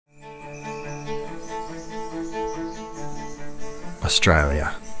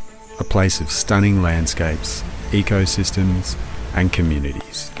Australia, a place of stunning landscapes, ecosystems and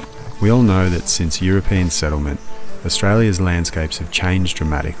communities. We all know that since European settlement, Australia's landscapes have changed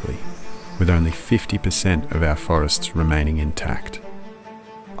dramatically, with only 50% of our forests remaining intact.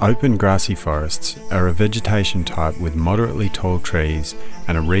 Open grassy forests are a vegetation type with moderately tall trees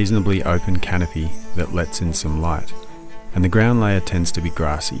and a reasonably open canopy that lets in some light, and the ground layer tends to be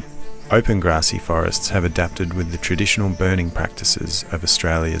grassy. Open grassy forests have adapted with the traditional burning practices of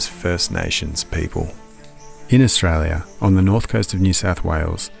Australia's First Nations people. In Australia, on the north coast of New South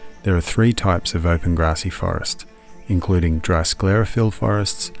Wales, there are 3 types of open grassy forest, including dry sclerophyll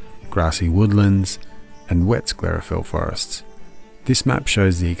forests, grassy woodlands, and wet sclerophyll forests. This map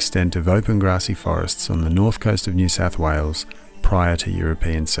shows the extent of open grassy forests on the north coast of New South Wales prior to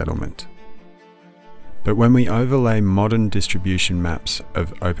European settlement. But when we overlay modern distribution maps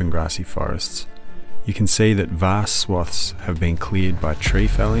of open grassy forests, you can see that vast swaths have been cleared by tree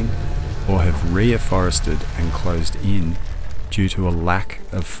felling or have re-afforested and closed in due to a lack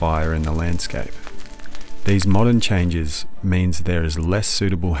of fire in the landscape. These modern changes means there is less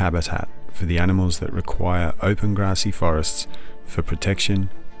suitable habitat for the animals that require open grassy forests for protection,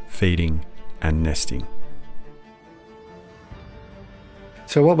 feeding and nesting.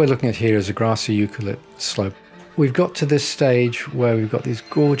 So what we're looking at here is a grassy eucalypt slope. We've got to this stage where we've got these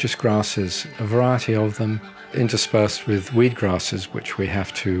gorgeous grasses, a variety of them, interspersed with weed grasses, which we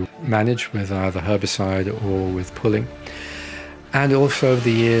have to manage with either herbicide or with pulling. And also over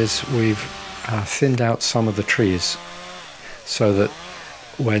the years we've thinned out some of the trees so that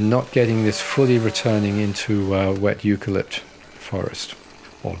we're not getting this fully returning into wet eucalypt forest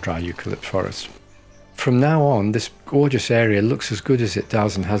or dry eucalypt forest. From now on, this gorgeous area looks as good as it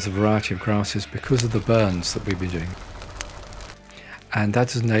does and has a variety of grasses because of the burns that we've been doing. And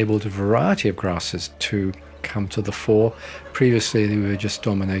that has enabled a variety of grasses to come to the fore. Previously, they were just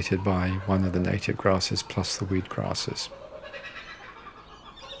dominated by one of the native grasses plus the weed grasses.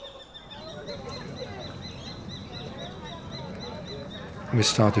 We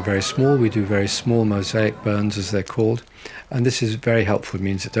started very small. We do very small mosaic burns, as they're called, and this is very helpful. It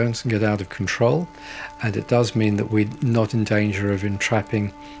means it doesn't get out of control, and it does mean that we're not in danger of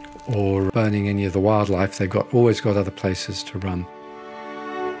entrapping or burning any of the wildlife. They've always got other places to run.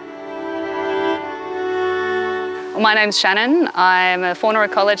 My name's Shannon. I'm a fauna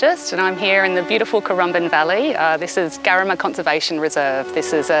ecologist and I'm here in the beautiful Currumbin Valley. This is Garama Conservation Reserve.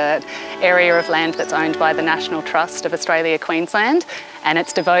 This is an area of land that's owned by the National Trust of Australia Queensland, and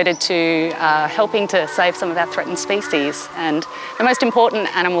it's devoted to helping to save some of our threatened species. And the most important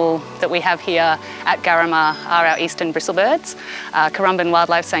animal that we have here at Garama are our eastern bristlebirds. Currumbin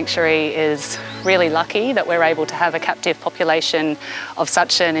Wildlife Sanctuary is really lucky that we're able to have a captive population of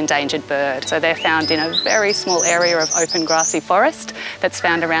such an endangered bird. So they're found in a very small area of open grassy forest that's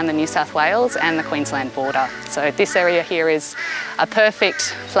found around the New South Wales and the Queensland border. So this area here is a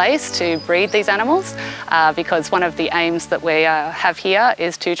perfect place to breed these animals because one of the aims that we have here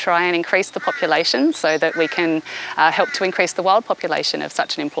is to try and increase the population so that we can help to increase the wild population of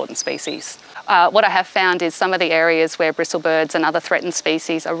such an important species. What I have found is some of the areas where bristlebirds and other threatened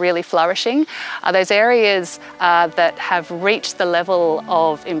species are really flourishing are those areas that have reached the level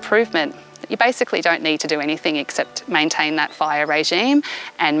of improvement. You basically don't need to do anything except maintain that fire regime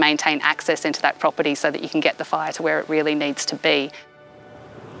and maintain access into that property so that you can get the fire to where it really needs to be.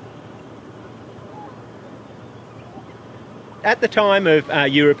 At the time of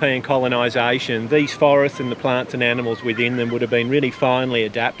European colonisation, these forests and the plants and animals within them would have been really finely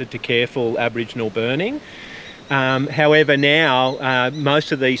adapted to careful Aboriginal burning. However, now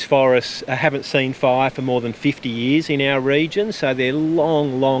most of these forests haven't seen fire for more than 50 years in our region, so they're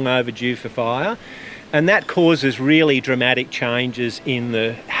long overdue for fire. And that causes really dramatic changes in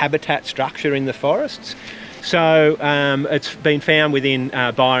the habitat structure in the forests. So it's been found within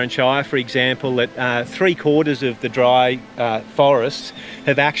Byron Shire, for example, that 3/4 of the dry forests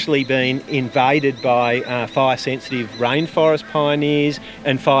have actually been invaded by fire-sensitive rainforest pioneers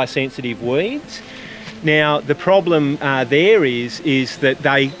and fire-sensitive weeds. Now, the problem there is that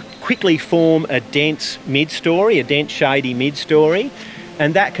they quickly form a dense mid-story, a dense shady mid-story,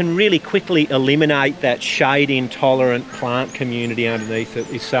 and that can really quickly eliminate that shade-intolerant plant community underneath that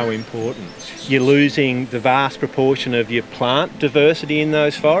is so important. You're losing the vast proportion of your plant diversity in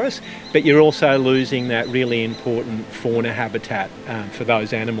those forests, but you're also losing that really important fauna habitat for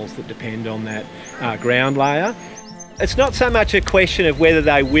those animals that depend on that ground layer. It's not so much a question of whether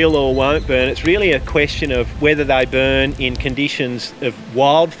they will or won't burn, it's really a question of whether they burn in conditions of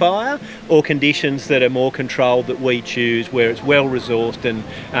wildfire or conditions that are more controlled that we choose, where it's well resourced and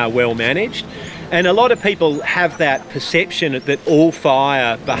well managed. And a lot of people have that perception that all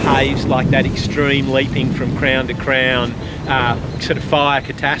fire behaves like that extreme leaping from crown to crown sort of fire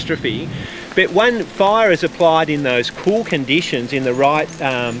catastrophe. But when fire is applied in those cool conditions, in the right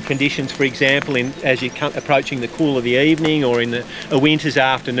conditions, for example, as you're approaching the cool of the evening or in a winter's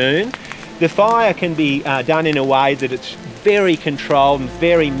afternoon, the fire can be done in a way that it's very controlled and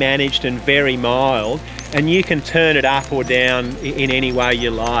very managed and very mild, and you can turn it up or down in any way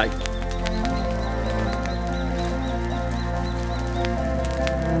you like.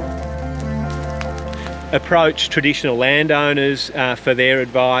 Approach traditional landowners for their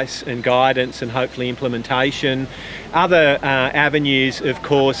advice and guidance and hopefully implementation. Other avenues, of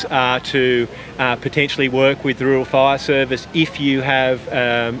course, are to potentially work with the Rural Fire Service if you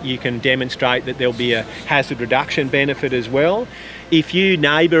can demonstrate that there'll be a hazard reduction benefit as well. If you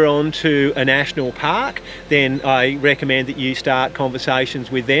neighbour onto a national park, then I recommend that you start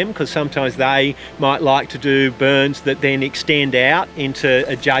conversations with them, because sometimes they might like to do burns that then extend out into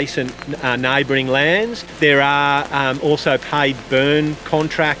adjacent neighbouring lands. There are also paid burn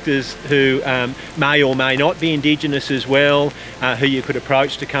contractors who may or may not be Indigenous as well, who you could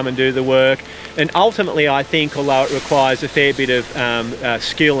approach to come and do the work. And ultimately, I think, although it requires a fair bit of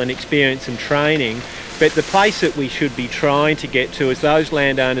skill and experience and training, but the place that we should be trying to get to is those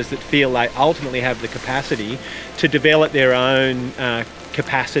landowners that feel they ultimately have the capacity to develop their own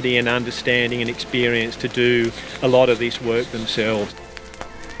capacity and understanding and experience to do a lot of this work themselves.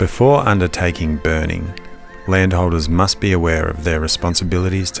 Before undertaking burning, landholders must be aware of their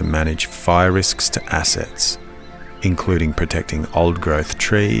responsibilities to manage fire risks to assets, including protecting old-growth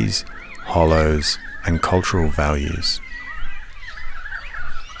trees, hollows, and cultural values.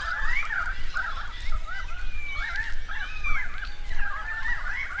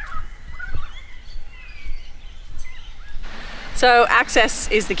 So access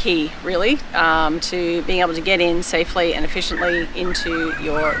is the key, really, to being able to get in safely and efficiently into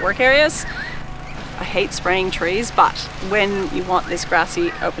your work areas. I hate spraying trees, but when you want this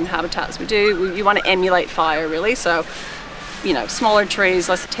grassy open habitat as we do, you want to emulate fire, really. So, you know, smaller trees,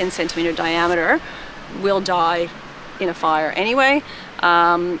 less than 10 centimetre diameter, will die in a fire anyway.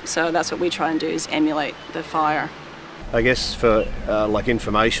 So that's what we try and do, is emulate the fire. I guess for like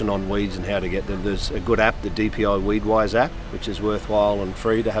information on weeds and how to get them, there's a good app, the DPI Weedwise app, which is worthwhile and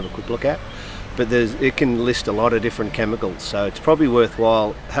free to have a quick look at. But it can list a lot of different chemicals, so it's probably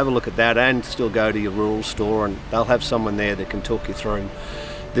worthwhile have a look at that, and still go to your rural store and they'll have someone there that can talk you through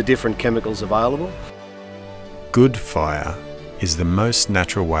the different chemicals available. Good fire is the most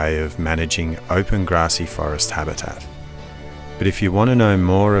natural way of managing open grassy forest habitat. But if you want to know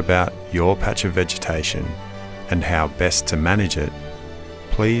more about your patch of vegetation and how best to manage it,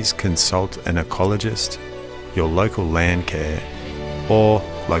 please consult an ecologist, your local land care, or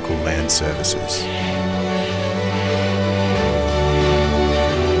local land services.